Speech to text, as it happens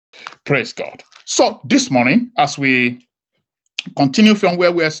Praise God. So this morning, as we continue from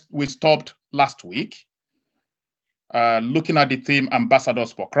where we stopped last week, looking at the theme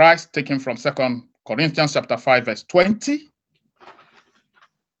Ambassadors for Christ, taken from 2 Corinthians chapter 5, verse 20,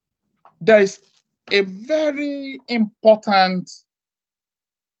 there is a very important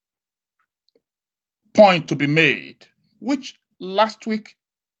point to be made, which last week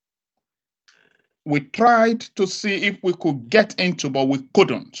we tried to see if we could get into, but we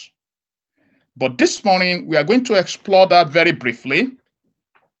couldn't. But this morning, we are going to explore that very briefly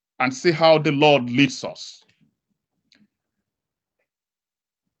and see how the Lord leads us.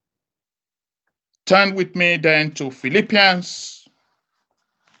 Turn with me then to Philippians,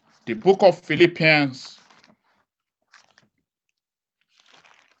 the book of Philippians,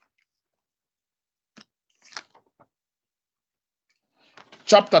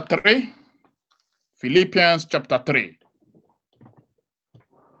 chapter 3. Philippians chapter 3.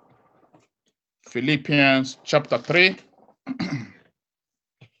 Philippians chapter 3.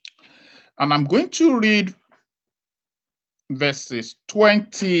 And I'm going to read verses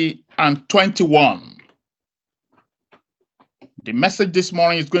 20 and 21. The message this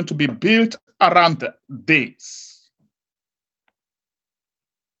morning is going to be built around this.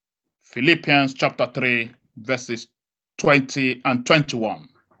 Philippians chapter 3, verses 20 and 21.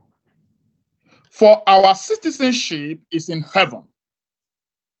 For our citizenship is in heaven,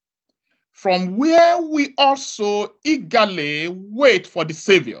 from where we also eagerly wait for the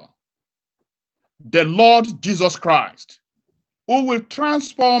Savior, the Lord Jesus Christ, who will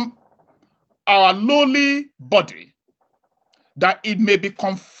transform our lowly body, that it may be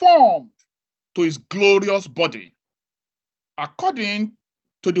conformed to his glorious body, according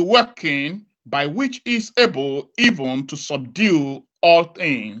to the working by which he is able even to subdue all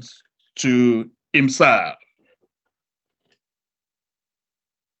things to himself.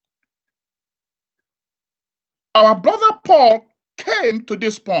 Our brother Paul came to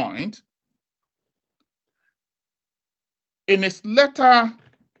this point in his letter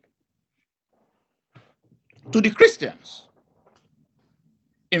to the Christians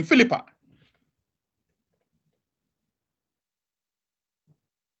in Philippi.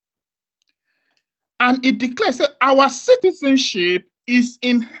 And it declares that our citizenship is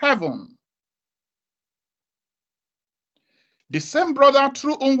in heaven. The same brother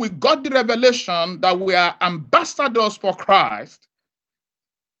through whom we got the revelation that we are ambassadors for Christ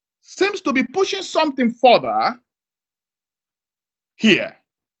seems to be pushing something further here.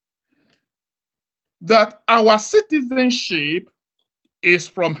 That our citizenship is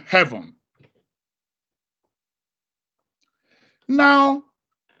from heaven. Now,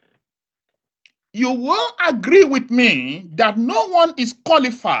 you will agree with me that no one is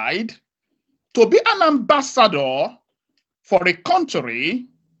qualified to be an ambassador for a country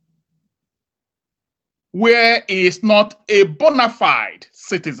where he is not a bona fide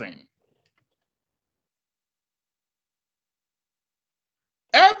citizen.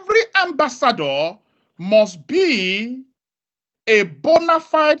 Every ambassador must be a bona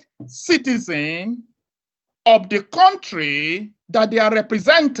fide citizen of the country that they are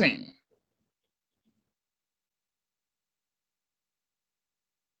representing.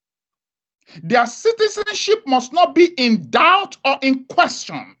 Their citizenship must not be in doubt or in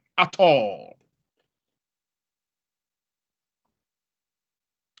question at all.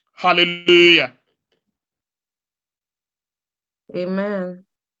 Hallelujah. Amen.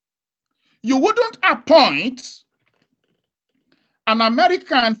 You wouldn't appoint an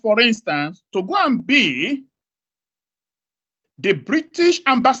American, for instance, to go and be the British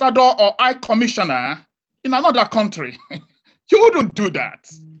ambassador or high commissioner in another country. You wouldn't do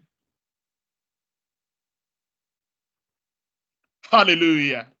that.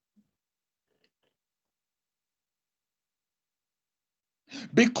 Hallelujah.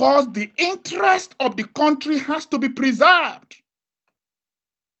 Because the interest of the country has to be preserved.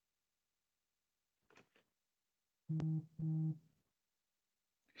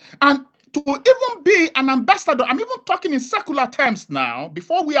 And to even be an ambassador, I'm even talking in secular terms now,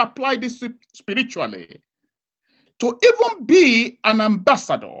 before we apply this spiritually. To even be an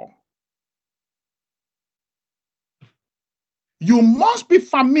ambassador, you must be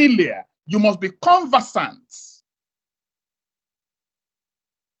familiar, you must be conversant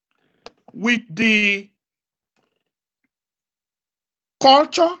with the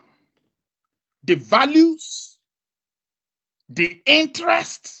culture, the values, the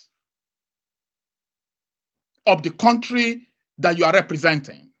interests of the country that you are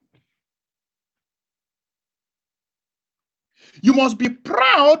representing. You must be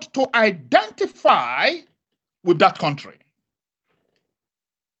proud to identify with that country.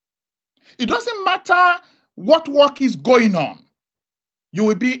 It doesn't matter what work is going on. You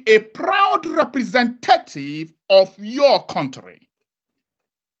will be a proud representative of your country.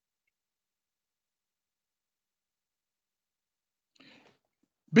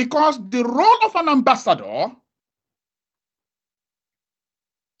 Because the role of an ambassador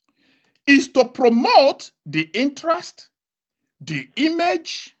is to promote the interest, the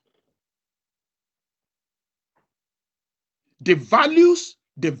image, the values,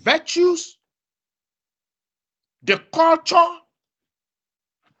 the virtues, the culture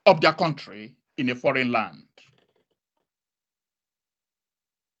of their country in a foreign land.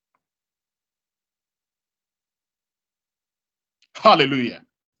 Hallelujah.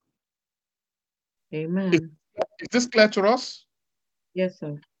 Amen. Is this clear to us? Yes,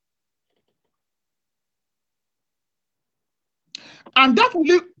 sir. And that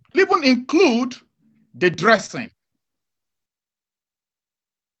will even include the dressing,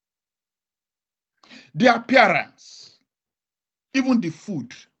 the appearance, even the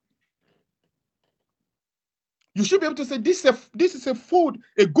food. You should be able to say, this is a food,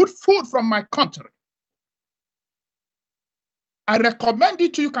 a good food from my country. I recommend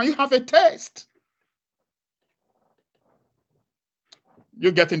it to you. Can you have a taste?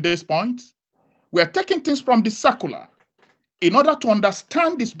 You getting this point? We are taking things from the secular in order to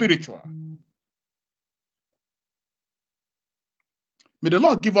understand the spiritual. May the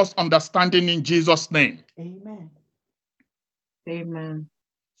Lord give us understanding in Jesus' name. Amen. Amen.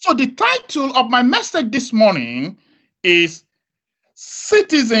 So the title of my message this morning is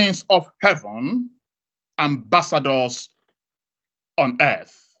Citizens of Heaven, Ambassadors on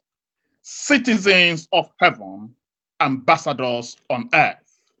Earth. Citizens of Heaven, Ambassadors on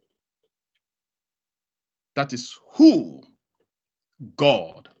Earth. That is who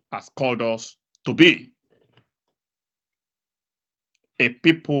God has called us to be. A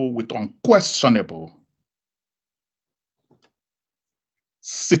people with unquestionable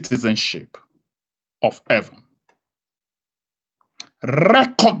citizenship of heaven.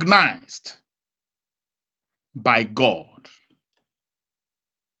 Recognized by God.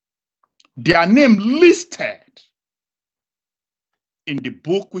 Their name listed in the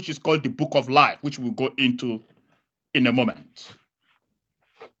book which is called the Book of Life, which we'll go into in a moment.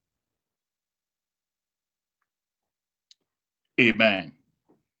 Amen.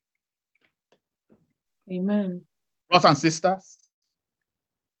 Amen. Brothers and sisters,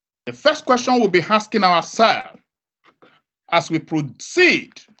 the first question we'll be asking ourselves as we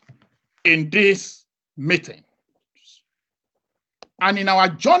proceed in this meeting and in our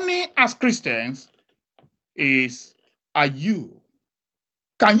journey as Christians is, can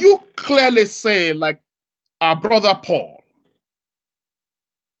you clearly say, like our brother Paul,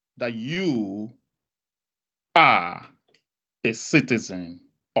 that you are a citizen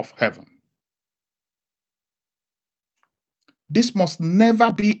of heaven? This must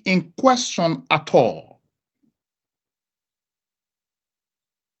never be in question at all.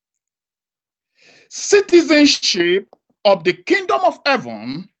 Citizenship of the kingdom of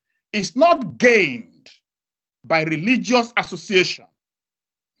heaven is not gained by religious association.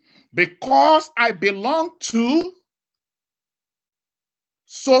 Because I belong to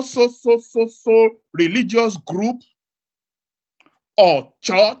so religious group or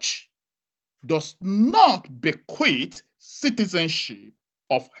church does not bequeath citizenship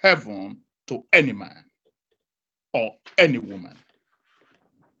of heaven to any man or any woman.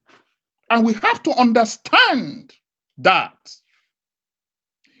 And we have to understand that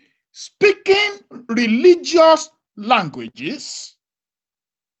speaking religious languages,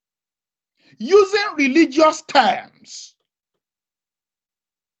 using religious terms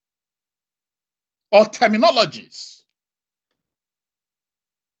or terminologies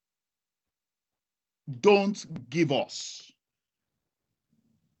don't give us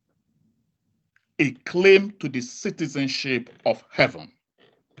a claim to the citizenship of heaven.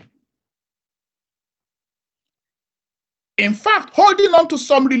 In fact, holding on to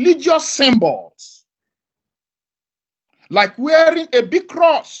some religious symbols, like wearing a big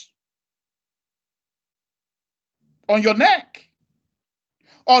cross on your neck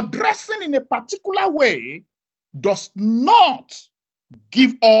or dressing in a particular way, does not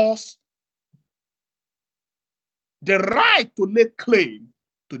give us the right to lay claim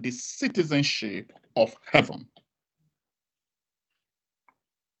to the citizenship of heaven.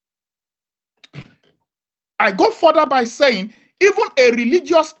 I go further by saying, even a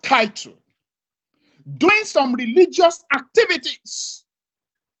religious title, doing some religious activities,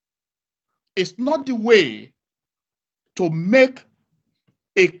 is not the way to make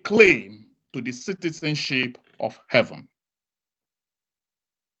a claim to the citizenship of heaven.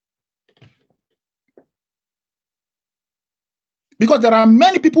 Because there are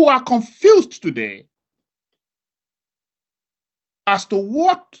many people who are confused today as to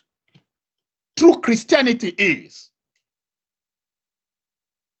what true Christianity is.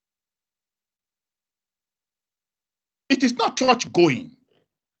 It is not church going.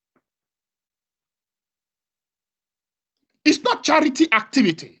 It's not charity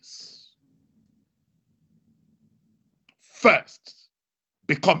activities. First,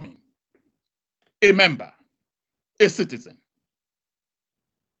 becoming a member, a citizen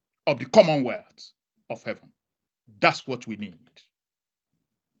of the Commonwealth of Heaven. That's what we need.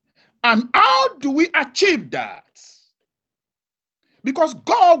 And how do we achieve that? Because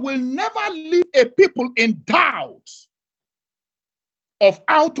God will never leave a people in doubt of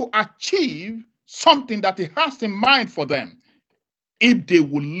how to achieve something that He has in mind for them if they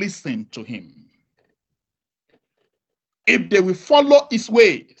will listen to Him, if they will follow His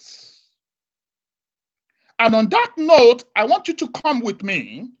ways. And on that note, I want you to come with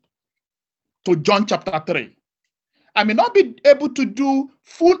me to John chapter 3. I may not be able to do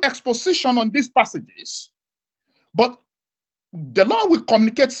full exposition on these passages, but the Lord will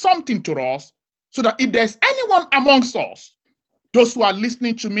communicate something to us so that if there's anyone amongst us, those who are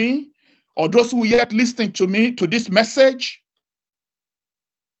listening to me, or those who are yet listening to me, to this message,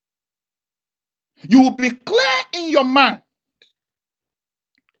 you will be clear in your mind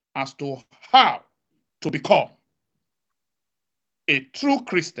as to how to become a true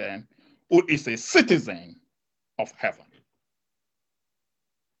Christian who is a citizen of heaven.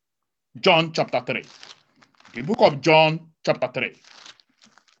 John chapter 3. The book of John chapter 3.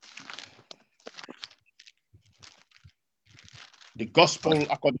 The Gospel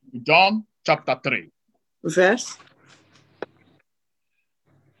according to John chapter 3. Verse.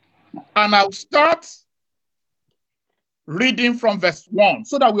 And I'll start reading from verse 1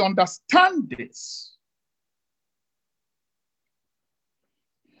 so that we understand this.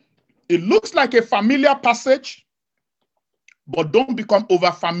 It looks like a familiar passage, but don't become over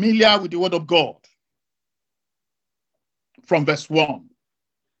familiar with the word of God. From verse 1.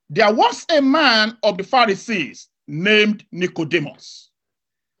 There was a man of the Pharisees named Nicodemus,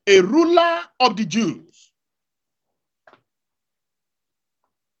 a ruler of the Jews.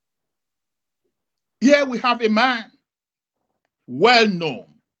 Here we have a man, well known,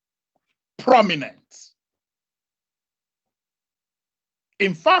 prominent.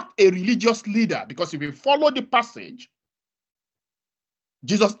 In fact, a religious leader, because if you follow the passage,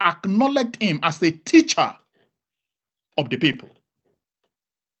 Jesus acknowledged him as a teacher of the people.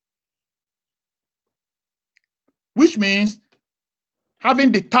 Which means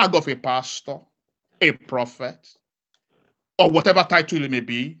having the tag of a pastor, a prophet, or whatever title it may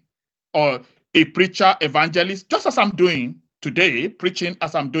be, or a preacher, evangelist, just as I'm doing today, preaching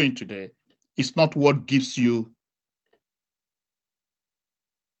as I'm doing today, is not what gives you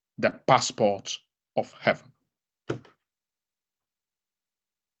the passport of heaven.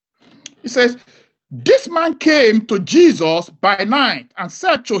 He says, this man came to Jesus by night and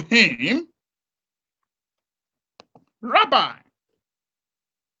said to him, Rabbi,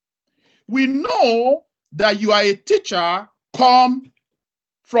 we know that you are a teacher come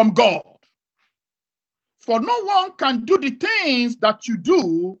from God. For no one can do the things that you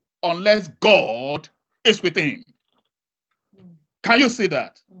do unless God is with him. Can you see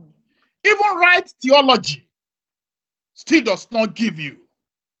that? Even right theology still does not give you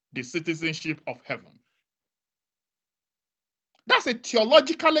the citizenship of heaven. That's a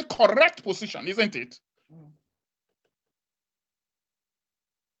theologically correct position, isn't it?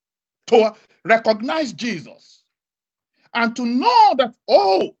 To recognize Jesus and to know that,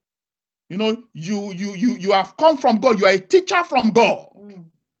 oh, you know, you have come from God. You are a teacher from God.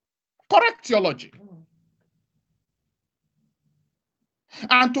 Correct theology.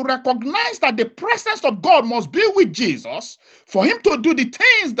 And to recognize that the presence of God must be with Jesus for him to do the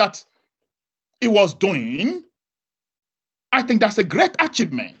things that he was doing. I think that's a great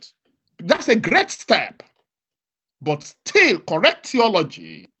achievement. That's a great step. But still, correct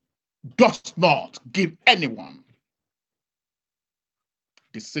theology does not give anyone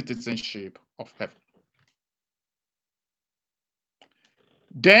the citizenship of heaven.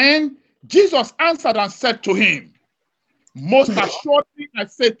 Then Jesus answered and said to him, most assuredly I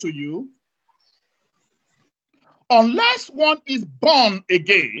say to you, unless one is born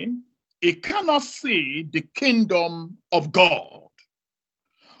again, he cannot see the kingdom of God.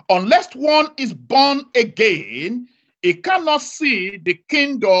 Unless one is born again, he cannot see the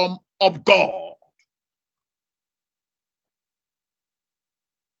kingdom of God.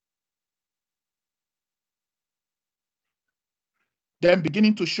 Then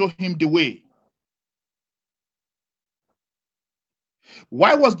beginning to show him the way.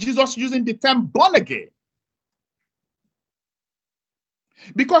 Why was Jesus using the term born again?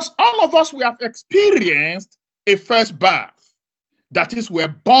 Because all of us, we have experienced a first birth. That is, we're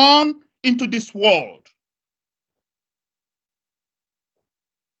born into this world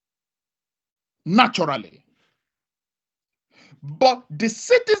naturally. But the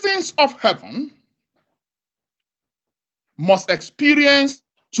citizens of heaven must experience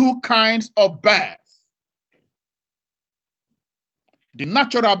two kinds of birth. The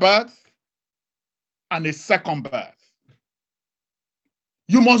natural birth and a second birth.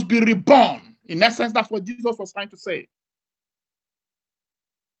 You must be reborn. In essence, that's what Jesus was trying to say.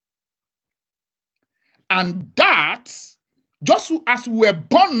 And that, just as we were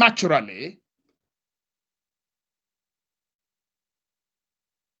born naturally,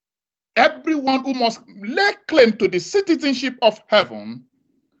 everyone who must lay claim to the citizenship of heaven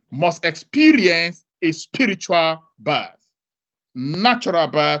must experience a spiritual birth. Natural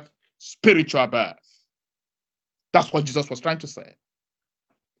birth, spiritual birth. That's what Jesus was trying to say.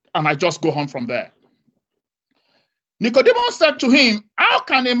 And I just go on from there. Nicodemus said to him, how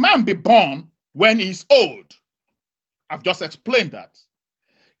can a man be born when he is old? I've just explained that.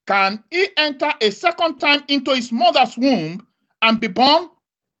 Can he enter a second time into his mother's womb and be born?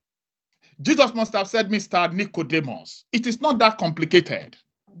 Jesus must have said, Mr. Nicodemus, it is not that complicated.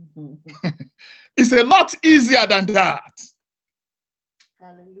 It's a lot easier than that.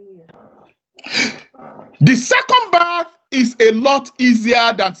 Hallelujah. The second birth is a lot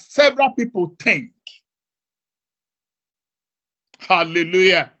easier than several people think.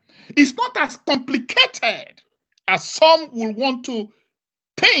 Hallelujah. It's not as complicated as some will want to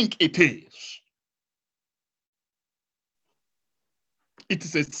think it is. It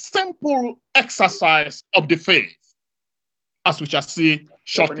is a simple exercise of the faith, as we shall see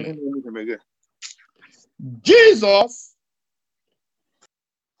shortly. Jesus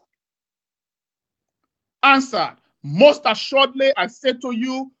answered, most assuredly I say to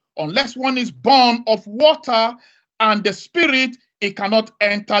you, unless one is born of water and the Spirit, he cannot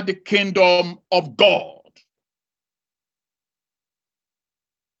enter the kingdom of God.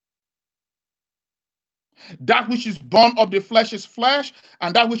 That which is born of the flesh is flesh,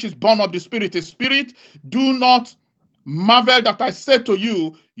 and that which is born of the Spirit is spirit. Do not marvel that I say to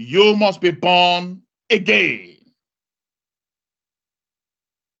you, you must be born again.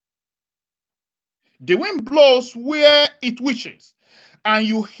 The wind blows where it wishes, and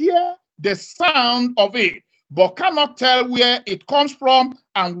you hear the sound of it, but cannot tell where it comes from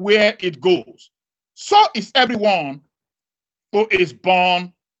and where it goes. So is everyone who is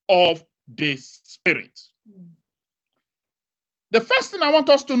born of the Spirit. The first thing I want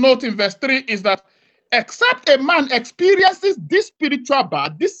us to note in verse 3 is that except a man experiences this spiritual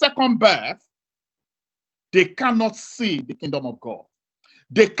birth, this second birth, they cannot see the kingdom of God.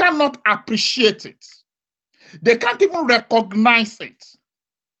 They cannot appreciate it. They can't even recognize it.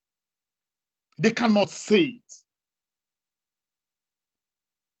 They cannot see it.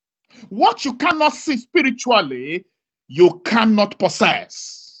 What you cannot see spiritually, you cannot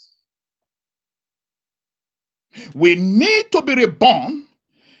possess. We need to be reborn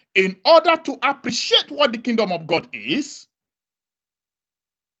in order to appreciate what the kingdom of God is,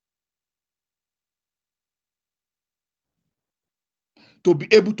 to be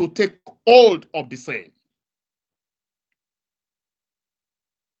able to take hold of the same.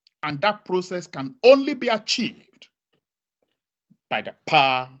 And that process can only be achieved by the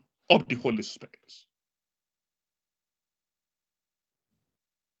power of the Holy Spirit.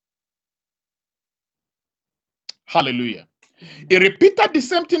 Hallelujah. He repeated the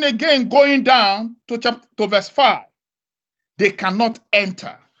same thing again, going down to verse 5. They cannot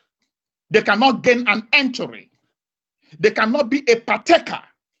enter. They cannot gain an entry. They cannot be a partaker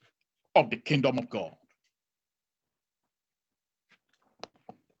of the kingdom of God.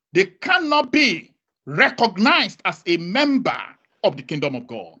 They cannot be recognized as a member of the kingdom of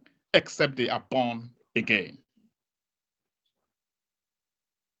God except they are born again.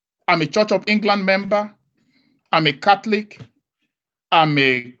 I'm a Church of England member. I'm a Catholic. I'm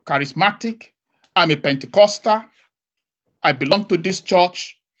a charismatic. I'm a Pentecostal. I belong to this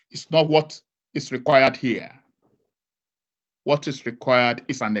church. It's not what is required here. What is required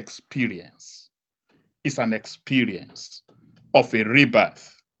is an experience. It's an experience of a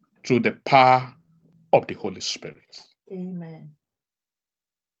rebirth through the power of the Holy Spirit. Amen.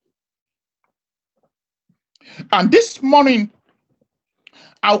 And this morning,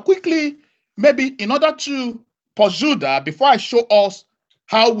 I'll quickly, maybe in order to pursue that, before I show us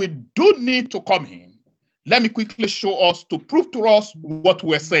how we do need to come in, let me quickly show us, to prove to us what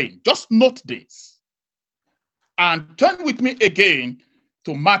we're saying. Just note this. And turn with me again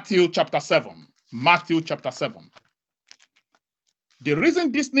to Matthew chapter 7. Matthew chapter 7. The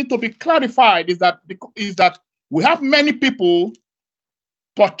reason this needs to be clarified is that we have many people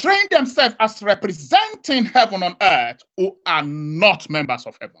portraying themselves as representing heaven on earth who are not members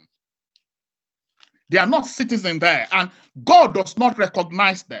of heaven. They are not citizens there, and God does not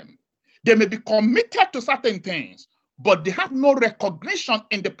recognize them. They may be committed to certain things, but they have no recognition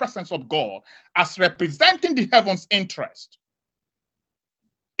in the presence of God as representing the heaven's interest.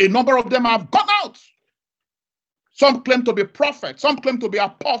 A number of them have gone out. Some claim to be prophets, some claim to be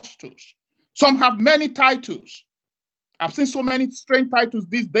apostles, some have many titles. I've seen so many strange titles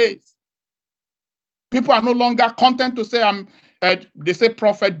these days. People are no longer content to say they say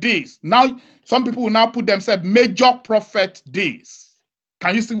prophet this. Now, some people will now put themselves major prophet this.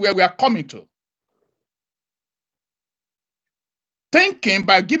 Can you see where we are coming to? Thinking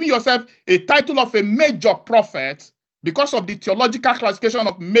by giving yourself a title of a major prophet because of the theological classification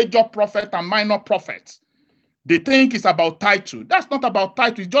of major prophet and minor prophet. They think it's about title. That's not about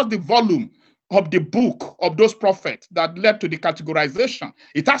title. It's just the volume of the book of those prophets that led to the categorization.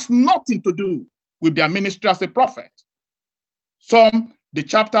 It has nothing to do with their ministry as a prophet. The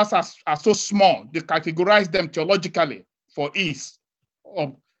chapters are so small, they categorize them theologically for ease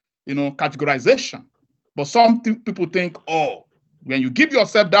of categorization. But some people think, oh, when you give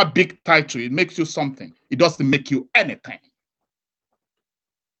yourself that big title, it makes you something. It doesn't make you anything.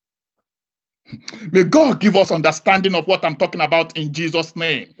 May God give us understanding of what I'm talking about in Jesus'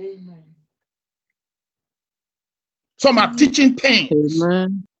 name. Amen. Some are teaching things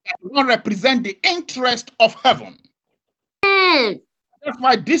Amen. that do not represent the interest of heaven. That's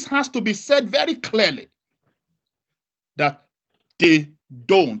why this has to be said very clearly, that they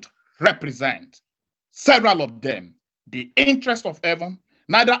don't represent, several of them, the interest of heaven.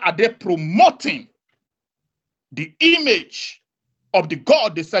 Neither are they promoting the image of the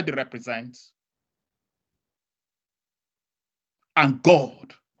God they said they represent. And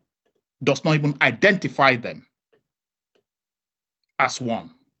God does not even identify them as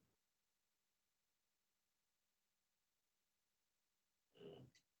one.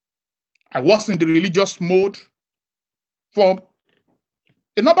 I was in the religious mode for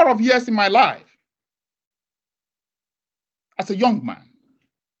a number of years in my life as a young man.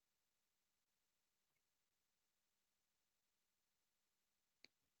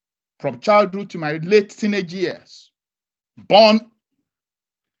 From childhood to my late teenage years, born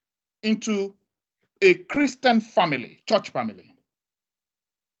into a Christian family, church family.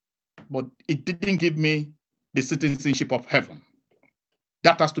 But it didn't give me the citizenship of heaven.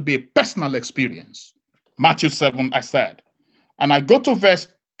 That has to be a personal experience. Matthew 7, I said. And I go to verse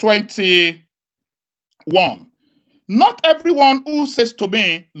 21. Not everyone who says to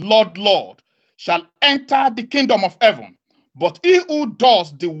me, Lord, Lord, shall enter the kingdom of heaven, but he who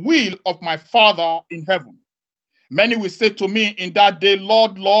does the will of my Father in heaven. Many will say to me in that day,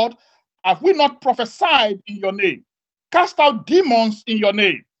 Lord, Lord, have we not prophesied in your name, cast out demons in your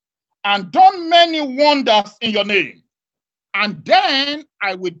name, and done many wonders in your name? And then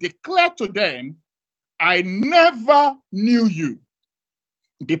I will declare to them, I never knew you.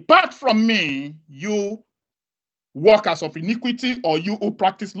 Depart from me, you workers of iniquity, or you who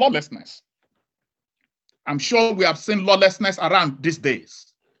practice lawlessness. I'm sure we have seen lawlessness around these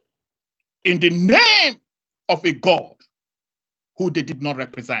days in the name of a God who they did not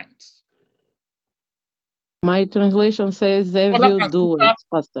represent. My translation says evil doers,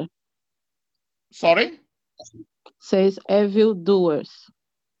 Pastor. Sorry? Says evil doers.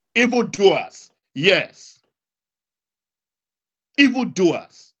 Evil doers, yes. Evil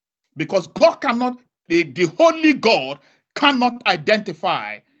doers. Because God cannot, the holy God cannot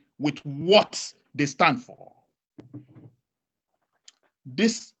identify with what they stand for.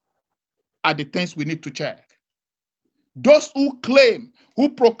 These are the things we need to check. Those who proclaim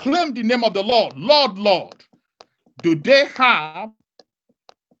the name of the Lord, Lord, Lord, do they have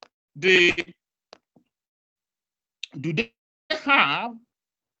the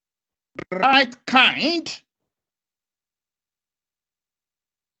right kind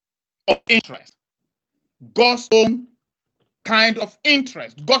of interest? God's own kind of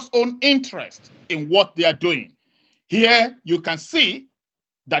interest, God's own interest in what they are doing. Here you can see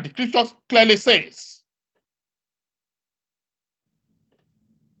that the scripture clearly says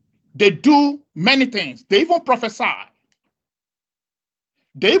they do many things. They even prophesy.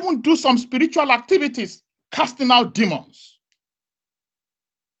 They even do some spiritual activities, casting out demons.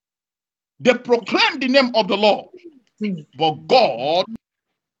 They proclaim the name of the Lord. But God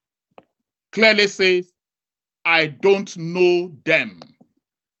clearly says, I don't know them.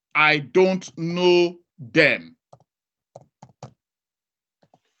 I don't know them.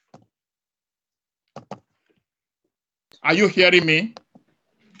 Are you hearing me?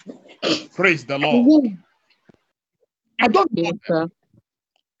 Praise the Lord. I don't know them.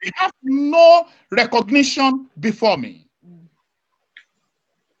 They have no recognition before me.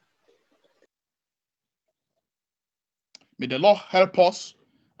 May the Lord help us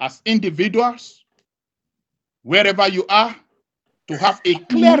as individuals, wherever you are, to have a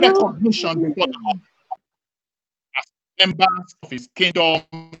clear recognition before the Lord as members of his kingdom,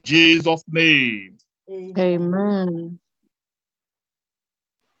 in Jesus' name. Amen.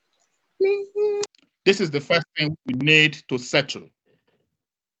 This is the first thing we need to settle.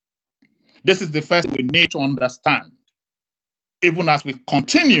 This is the first thing we need to understand, even as we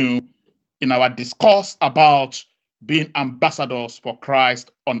continue in our discourse about being ambassadors for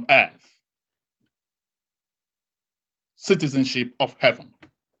Christ on earth. Citizenship of heaven.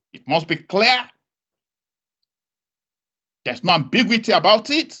 It must be clear. There's no ambiguity about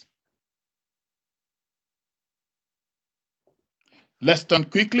it. Let's turn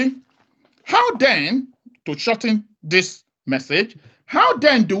quickly. How then, to shorten this message, how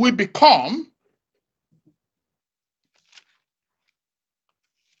then do we become?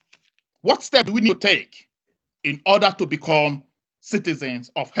 What step do we need to take in order to become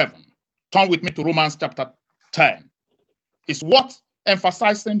citizens of heaven? Turn with me to Romans chapter 10. It's what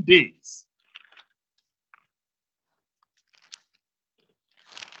emphasizing this.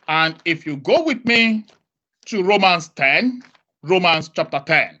 And if you go with me to Romans 10, Romans chapter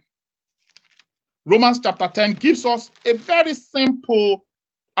 10. Romans chapter 10 gives us a very simple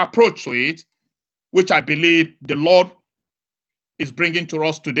approach to it, which I believe the Lord is bringing to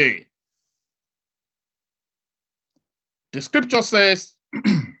us today. The scripture says,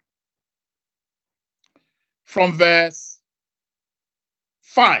 from verse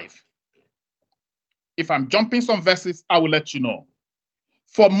 5, if I'm jumping some verses, I will let you know.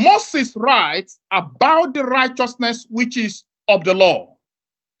 For Moses writes about the righteousness which is of the law.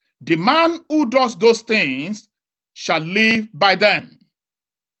 The man who does those things shall live by them.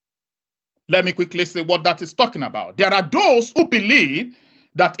 Let me quickly say what that is talking about. There are those who believe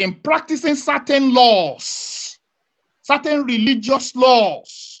that in practicing certain laws, certain religious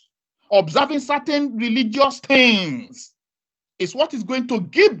laws, observing certain religious things is what is going to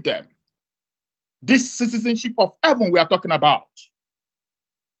give them this citizenship of heaven we are talking about.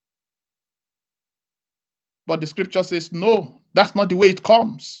 But the scripture says, no, that's not the way it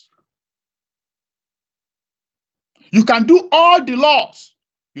comes. You can do all the laws.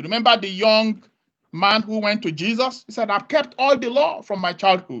 You remember the young man who went to Jesus? He said, I've kept all the law from my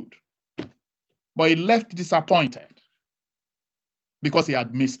childhood. But he left disappointed because he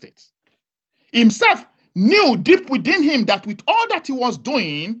had missed it. Himself knew deep within him that with all that he was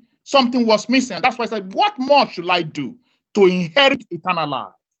doing, something was missing. That's why he said, what more should I do to inherit eternal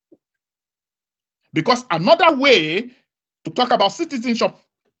life? Because another way to talk about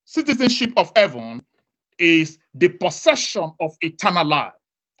citizenship of heaven is the possession of eternal life,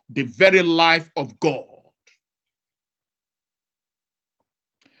 the very life of God.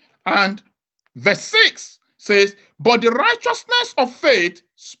 And verse 6 says, but the righteousness of faith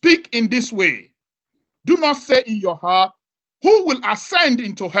speak in this way. Do not say in your heart, who will ascend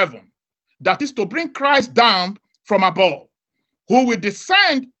into heaven? That is to bring Christ down from above. Who will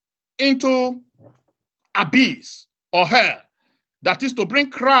descend into abyss or hell? That is to bring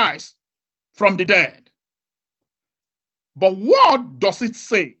Christ from the dead. But what does it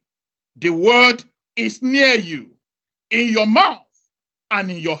say? The word is near you, in your mouth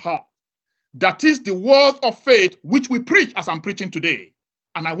and in your heart. That is the word of faith which we preach as I'm preaching today.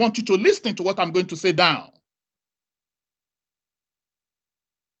 And I want you to listen to what I'm going to say down.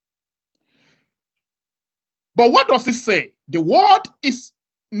 But what does it say? The word is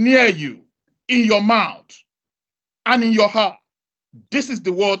near you, in your mouth and in your heart. This is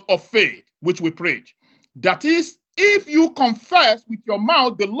the word of faith which we preach. That is, if you confess with your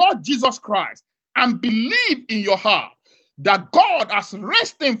mouth the Lord Jesus Christ and believe in your heart that God has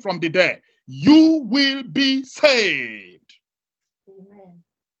raised him from the dead, you will be saved. Amen.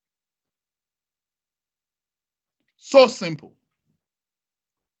 So simple.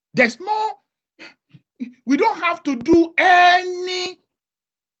 There's no, we don't have to do any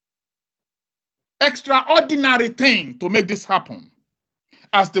extraordinary thing to make this happen.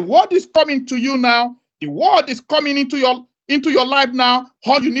 As the word is coming to you now, the word is coming into your life now,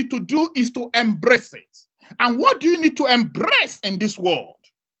 all you need to do is to embrace it. And what do you need to embrace in this world?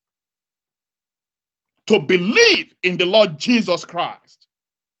 To believe in the Lord Jesus Christ.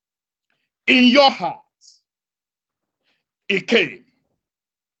 In your heart, he came.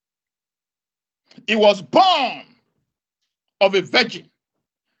 He was born of a virgin,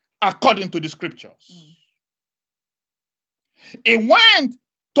 according to the scriptures. He went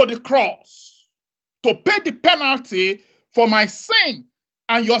to the cross to pay the penalty for my sin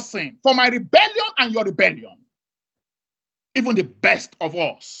and your sin, for my rebellion and your rebellion. Even the best of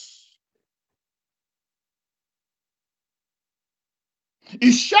us.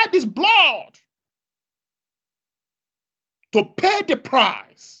 He shed his blood to pay the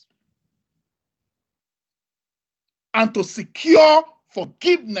price and to secure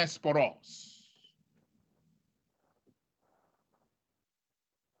forgiveness for us.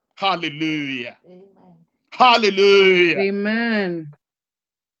 Hallelujah. Amen. Hallelujah. Amen.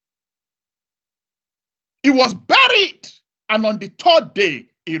 He was buried, and on the third day,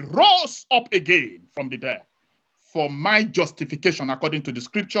 he rose up again from the dead for my justification, according to the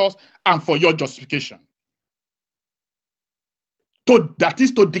scriptures, and for your justification. That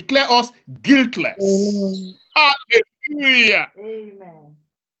is to declare us guiltless. Amen. Hallelujah. Amen.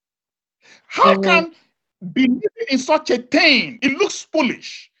 How Amen. can believing in such a thing, it looks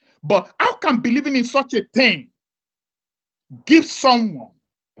foolish, but how can believing in such a thing give someone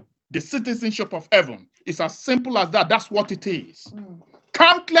the citizenship of heaven? It's as simple as that. That's what it is.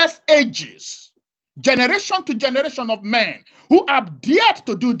 Countless ages, generation to generation of men who have dared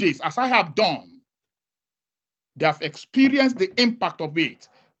to do this, as I have done, they have experienced the impact of it,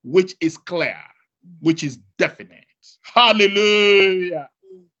 which is clear, which is definite. Hallelujah.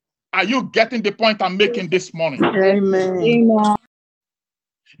 Are you getting the point I'm making this morning? Amen. Amen.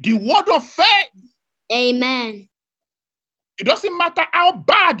 The word of faith. Amen. It doesn't matter how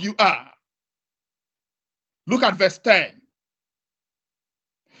bad you are. Look at verse 10.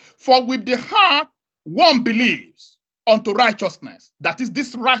 For with the heart one believes unto righteousness. That is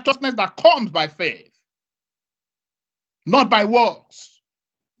this righteousness that comes by faith. Not by works,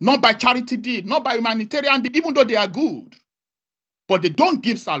 not by charity deed, not by humanitarian deed, even though they are good. But they don't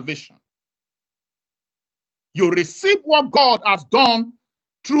give salvation. You receive what God has done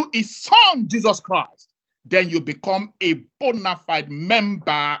through his son, Jesus Christ. Then you become a bona fide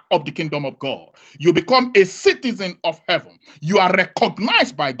member of the kingdom of God. You become a citizen of heaven. You are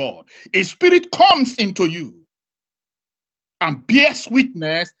recognized by God. A spirit comes into you and bears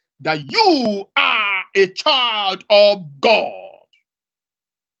witness that you are a child of God.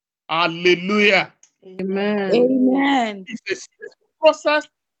 Hallelujah. Amen. Amen. It's a simple process,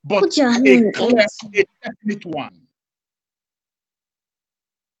 but Put your a hand clear, on. a definite one.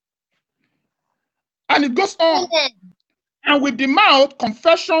 And it goes on. And with the mouth,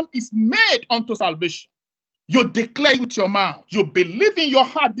 confession is made unto salvation. You declare with your mouth. You believe in your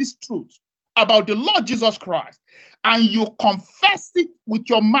heart this truth about the Lord Jesus Christ. And you confess it with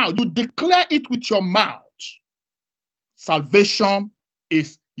your mouth. You declare it with your mouth. Salvation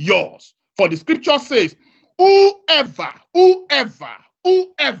is yours. For the scripture says, whoever,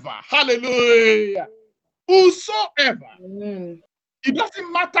 hallelujah, whosoever. Amen. It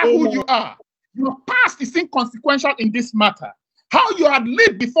doesn't matter who you are. Your past is inconsequential in this matter. How you had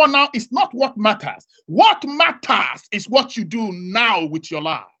lived before now is not what matters. What matters is what you do now with your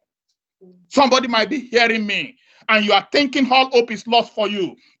life. Somebody might be hearing me and you are thinking all hope is lost for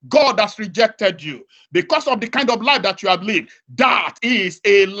you. God has rejected you because of the kind of life that you have lived. That is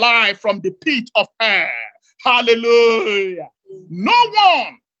a lie from the pit of hell. Hallelujah. No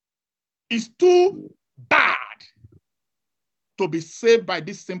one is too bad to be saved by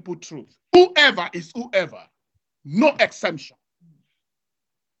this simple truth. Whoever is whoever. No exemption.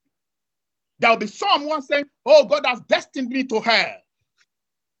 There will be someone saying, oh, God has destined me to hell.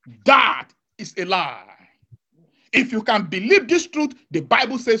 That is a lie. If you can believe this truth, the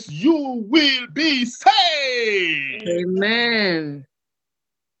Bible says you will be saved. Amen.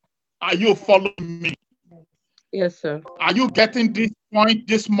 Are you following me? Yes, sir. Are you getting this point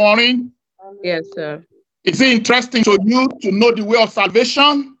this morning? Yes, sir. Is it interesting to you to know the way of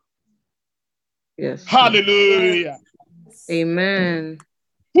salvation? Yes, sir. Hallelujah. Amen.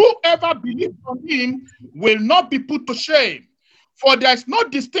 Whoever believes on him will not be put to shame. For there is no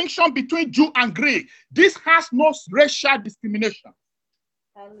distinction between Jew and Greek. This has no racial discrimination.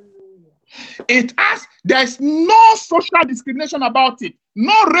 There is no social discrimination about it.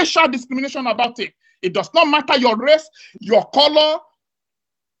 No racial discrimination about it. It does not matter your race, your color,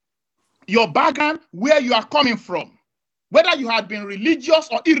 your background, where you are coming from. Whether you have been religious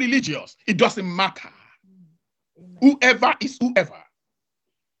or irreligious, it doesn't matter. Whoever is whoever.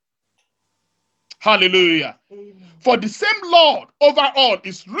 Hallelujah. Amen. For the same Lord over all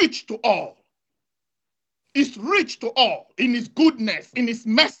is rich to all. Is rich to all in his goodness, in his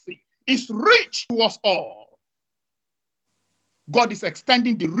mercy. Is rich to us all. God is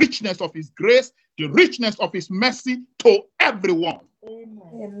extending the richness of his grace, the richness of his mercy to everyone.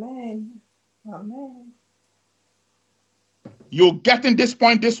 Amen. Amen. You getting this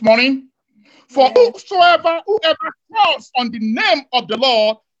point this morning? For whoever calls on the name of the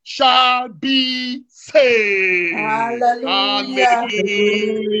Lord shall be saved. Hallelujah.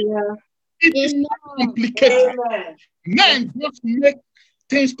 Hallelujah. It is not complicated. Amen. Men just make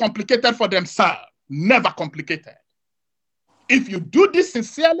things complicated for themselves. Never complicated. If you do this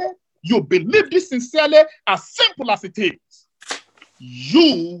sincerely, you believe this sincerely, as simple as it is,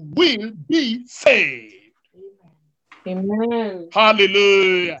 you will be saved. Amen.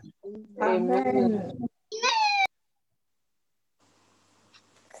 Hallelujah. Amen.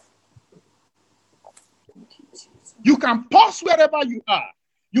 You can pause wherever you are.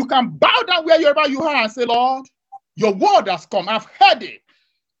 You can bow down wherever you are and say, Lord, your word has come. I've heard it.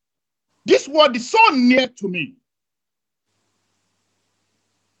 This word is so near to me.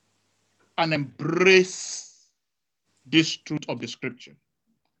 And embrace this truth of the scripture.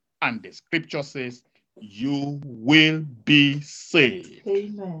 And the scripture says, you will be saved.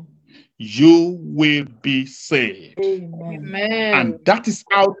 Amen. You will be saved. Amen. And that is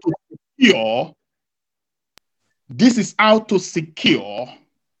how to secure. This is how to secure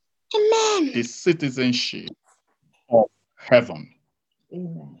the citizenship of heaven.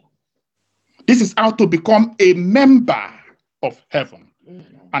 Amen. This is how to become a member of heaven.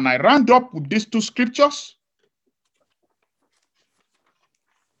 Amen. And I round up with these two scriptures,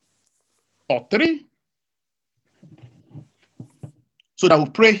 or three, so that we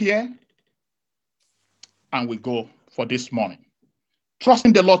pray here and we go for this morning.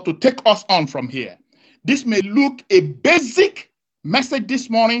 Trusting the Lord to take us on from here. This may look a basic message this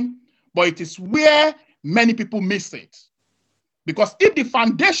morning, but it is where many people miss it. Because if the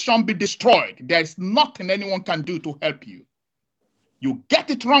foundation be destroyed, there is nothing anyone can do to help you. You get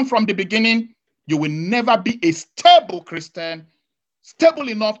it wrong from the beginning, you will never be a stable Christian, stable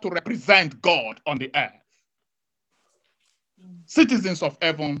enough to represent God on the earth. Citizens of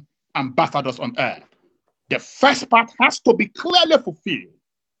heaven, ambassadors on earth. The first part has to be clearly fulfilled.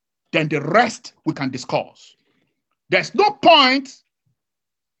 Then the rest we can discuss. There's no point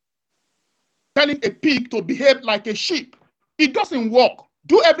telling a pig to behave like a sheep. It doesn't work.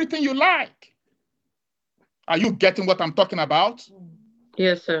 Do everything you like. Are you getting what I'm talking about?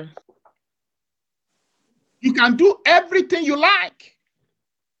 Yes, sir. You can do everything you like.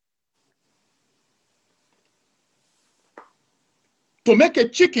 To make a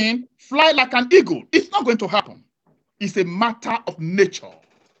chicken fly like an eagle, it's not going to happen. It's a matter of nature.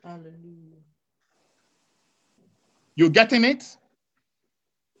 Hallelujah. You getting it?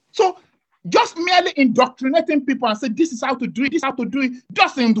 So just merely indoctrinating people and say, this is how to do it, this is how to do it,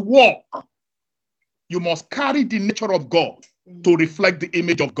 doesn't work. You must carry the nature of God to reflect the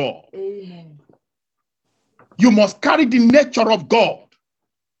image of God. Amen. You must carry the nature of God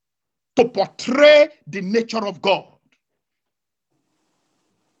to portray the nature of God.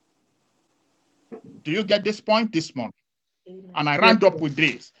 Do you get this point this morning? Amen. And I round up with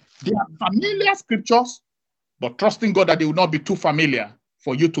this. They are familiar scriptures, but trusting God that they will not be too familiar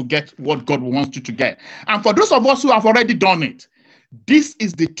for you to get what God wants you to get. And for those of us who have already done it, this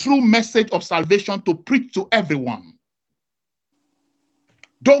is the true message of salvation to preach to everyone.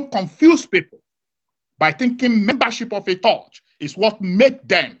 Don't confuse people by thinking membership of a church is what made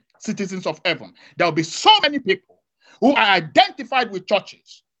them citizens of heaven. There will be so many people who are identified with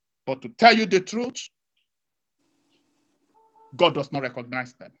churches, but to tell you the truth, God does not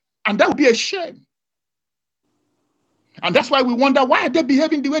recognize them. And that would be a shame. And that's why we wonder, why are they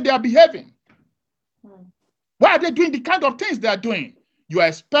behaving the way they are behaving? Why are they doing the kind of things they are doing? You are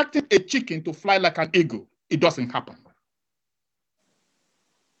expecting a chicken to fly like an eagle. It doesn't happen.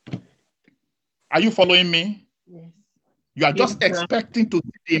 Are you following me? Yes. You are just expecting to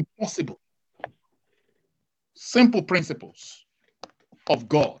do the impossible. Simple principles of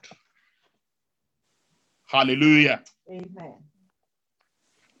God. Hallelujah. Amen.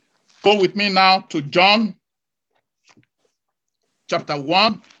 Go with me now to John chapter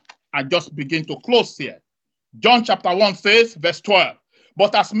 1. I just begin to close here. John chapter 1 says, verse 12,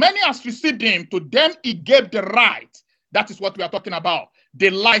 but as many as received him, to them he gave the right. That is what we are talking about. The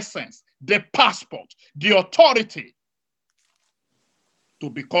license, the passport, the authority to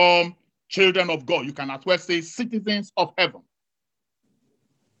become children of God. You can as well say citizens of heaven.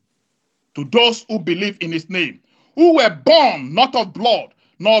 To those who believe in his name, who were born not of blood,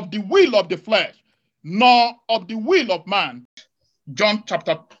 nor of the will of the flesh, nor of the will of man. John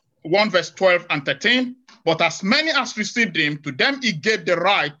chapter 1, verse 12 and 13. But as many as received him, to them he gave the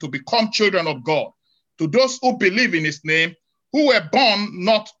right to become children of God. To those who believe in his name, who were born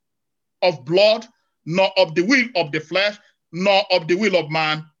not of blood, nor of the will of the flesh, nor of the will of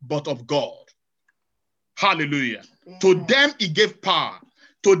man, but of God. Hallelujah. To them, he gave power.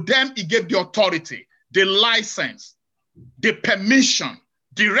 To them, he gave the authority, the license, the permission,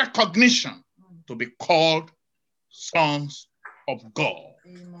 the recognition to be called sons of God.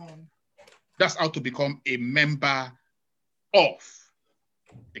 Amen. That's how to become a member of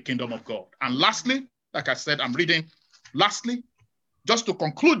the kingdom of God. And lastly, like I said, I'm reading, lastly, just to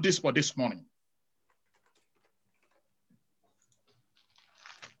conclude this for this morning.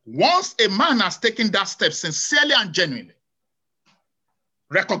 Once a man has taken that step sincerely and genuinely,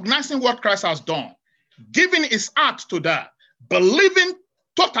 recognizing what Christ has done, giving his heart to that, believing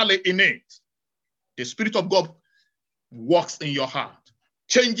totally in it, the Spirit of God works in your heart,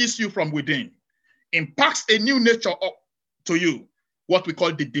 changes you from within, impacts a new nature up to you, what we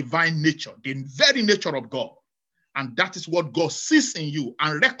call the divine nature, the very nature of God. And that is what God sees in you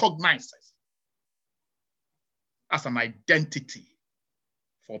and recognizes as an identity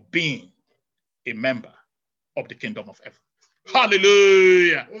for being a member of the kingdom of heaven.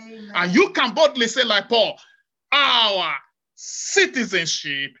 Hallelujah. Amen. And you can boldly say like Paul, our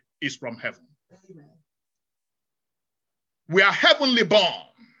citizenship is from heaven. Amen. We are heavenly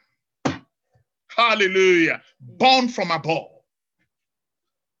born. Hallelujah. Born from above.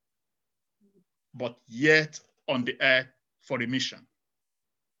 But yet on the earth for a mission.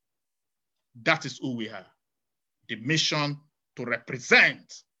 That is who we are. The mission to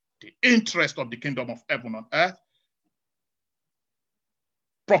represent the interest of the kingdom of heaven on earth,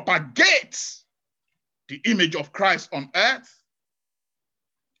 propagate the image of Christ on earth,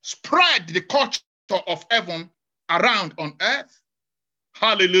 spread the culture of heaven around on earth.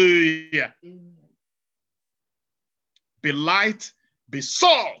 Hallelujah. Amen. Be light, be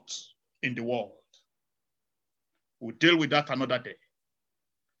salt in the world. We'll deal with that another day.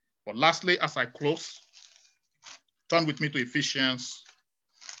 But lastly, as I close, turn with me to Ephesians,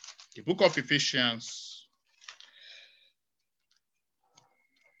 the book of Ephesians,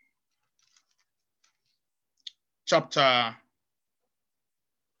 chapter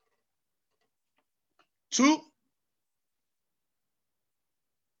 2,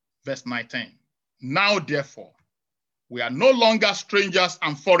 verse 19. Now, therefore, we are no longer strangers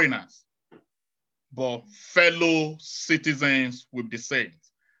and foreigners, but fellow citizens with the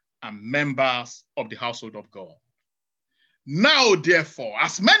saints and members of the household of God. Now, therefore,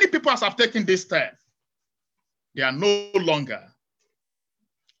 as many people as have taken this step, they are no longer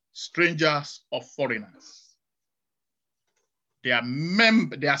strangers or foreigners. They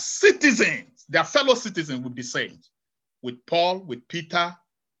are citizens, they are fellow citizens with the saints, with Paul, with Peter,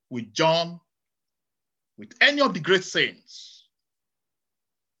 with John, with any of the great saints.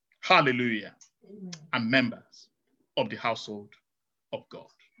 Hallelujah. Amen. And members of the household of God.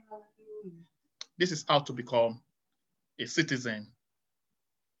 Hallelujah. This is how to become a citizen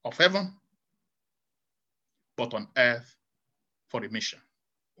of heaven, but on earth for a mission.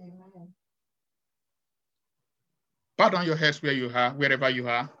 Amen. Bow down your heads where you are, wherever you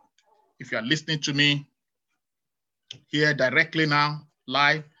are. If you are listening to me here directly now,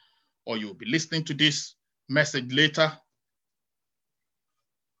 live, or you'll be listening to this message later,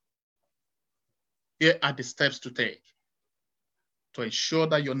 here are the steps to take to ensure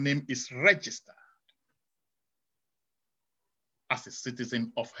that your name is registered as a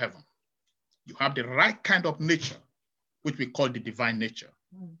citizen of heaven. You have the right kind of nature, which we call the divine nature,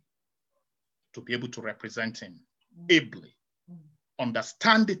 to be able to represent him ably,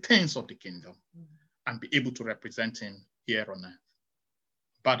 understand the things of the kingdom, and be able to represent him here on earth.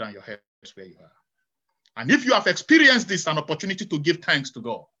 Bow down your heads where you are. And if you have experienced this, an opportunity to give thanks to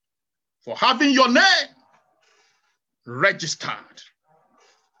God for having your name registered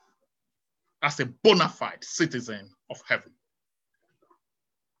as a bona fide citizen of heaven.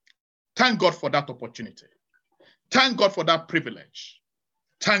 Thank God for that opportunity. Thank God for that privilege.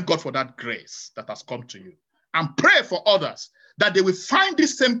 Thank God for that grace that has come to you. And pray for others that they will find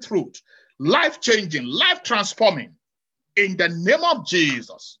this same truth, life-changing, life-transforming, in the name of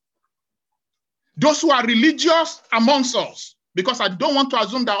Jesus. Those who are religious amongst us, because I don't want to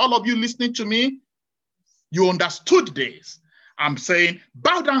assume that all of you listening to me, you understood this. I'm saying,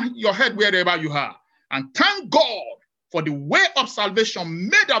 bow down your head wherever you are, and thank God for the way of salvation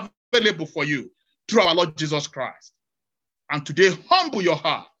made available for you through our Lord Jesus Christ. And today, humble your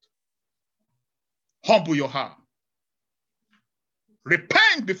heart. Humble your heart.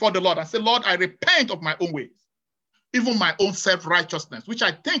 Repent before the Lord and say, Lord, I repent of my own ways, even my own self-righteousness, which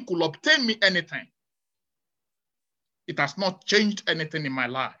I think will obtain me anything. It has not changed anything in my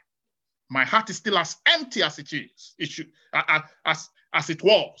life. My heart is still as empty as it is. It should, as it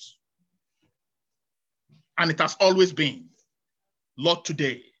was. And it has always been. Lord,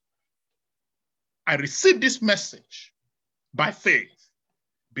 today, I received this message by faith,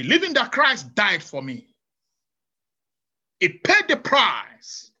 believing that Christ died for me. It paid the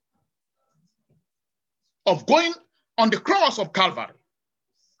price of going on the cross of Calvary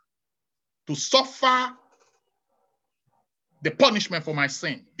to suffer the punishment for my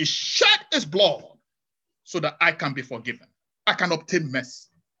sin. He shed his blood so that I can be forgiven. I can obtain mercy.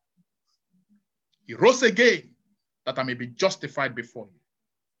 He rose again that I may be justified before you.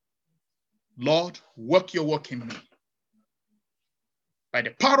 Lord, work your work in me. By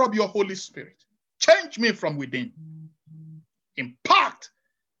the power of your Holy Spirit, change me from within. Impart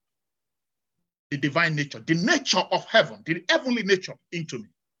the divine nature, the nature of heaven, the heavenly nature into me,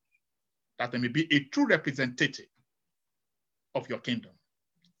 that I may be a true representative of your kingdom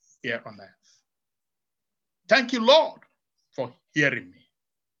here on earth. Thank you, Lord, for hearing me.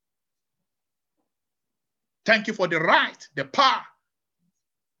 Thank you for the right, the power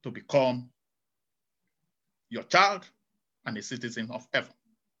to become your child and a citizen of heaven.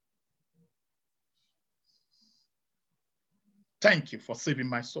 Thank you for saving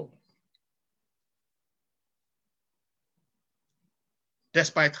my soul.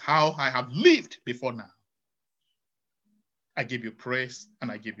 Despite how I have lived before now, I give you praise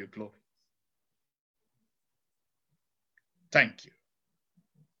and I give you glory. Thank you.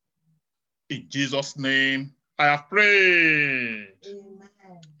 In Jesus' name, I have prayed. Amen.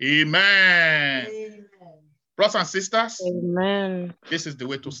 Amen. Amen. Brothers and sisters, Amen. this is the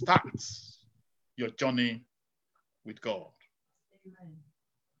way to start your journey with God.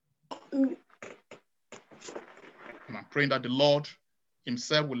 Amen. And I'm praying that the Lord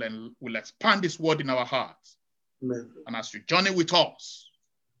himself will expand his word in our hearts. Amen. And as you journey with us,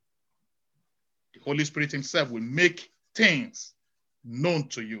 the Holy Spirit himself will make things known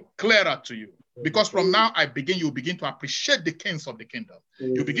to you, clearer to you. Because from now you begin to appreciate the things of the kingdom.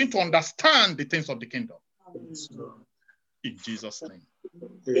 You begin to understand the things of the kingdom. In Jesus' name.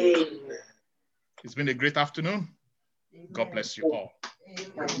 Amen. It's been a great afternoon. God bless you all.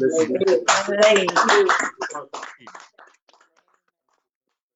 Amen. Bless you. Amen. Amen.